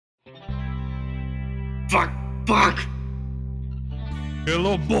Fuck!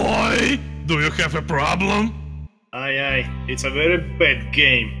 Hello, boy! Do you have a problem? Aye, it's a very bad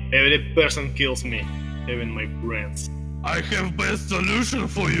game. Every person kills me, even my friends. I have best solution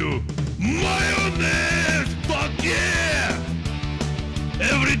for you! Mayonnaise! Fuck yeah!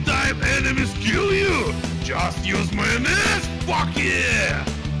 Every time enemies kill you, just use mayonnaise! Fuck yeah!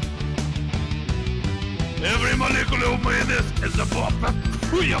 Every molecule of mayonnaise is a bomb that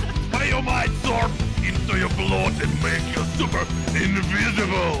your might sword into your blood and make you super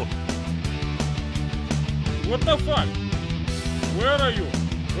invisible! What the fuck? Where are you?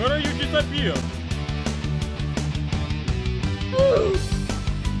 Where are you disappeared?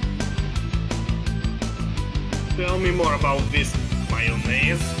 Tell me more about this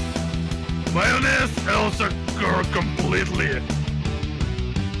mayonnaise. Mayonnaise also occur completely.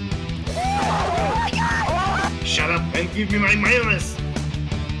 Shut up and give me my mayonnaise!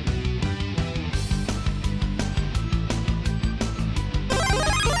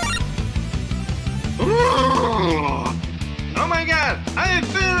 Oh my god! I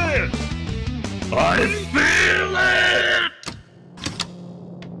feel it! I feel it!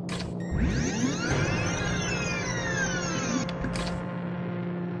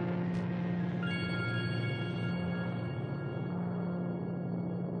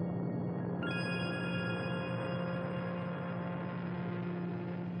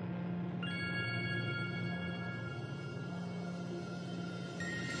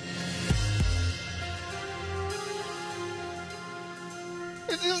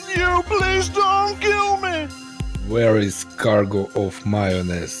 It is you, please don't kill me! Where is cargo of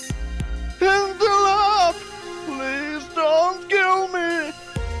mayonnaise? Handle up! Please don't kill me!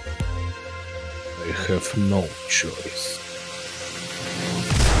 I have no choice.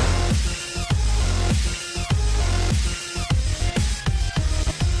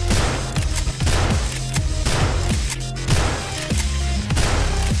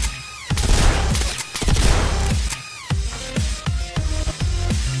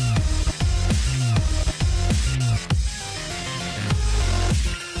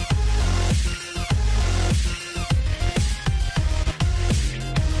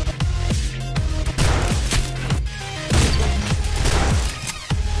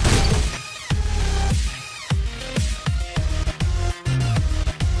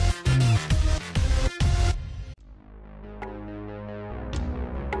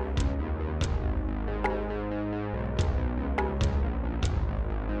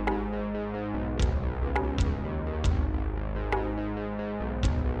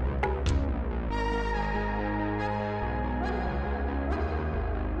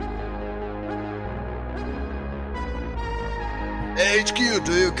 HQ,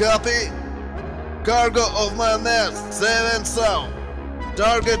 do you copy? Cargo of mayonnaise, 7 south.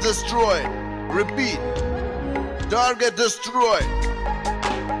 Target destroyed. Repeat. Target destroyed.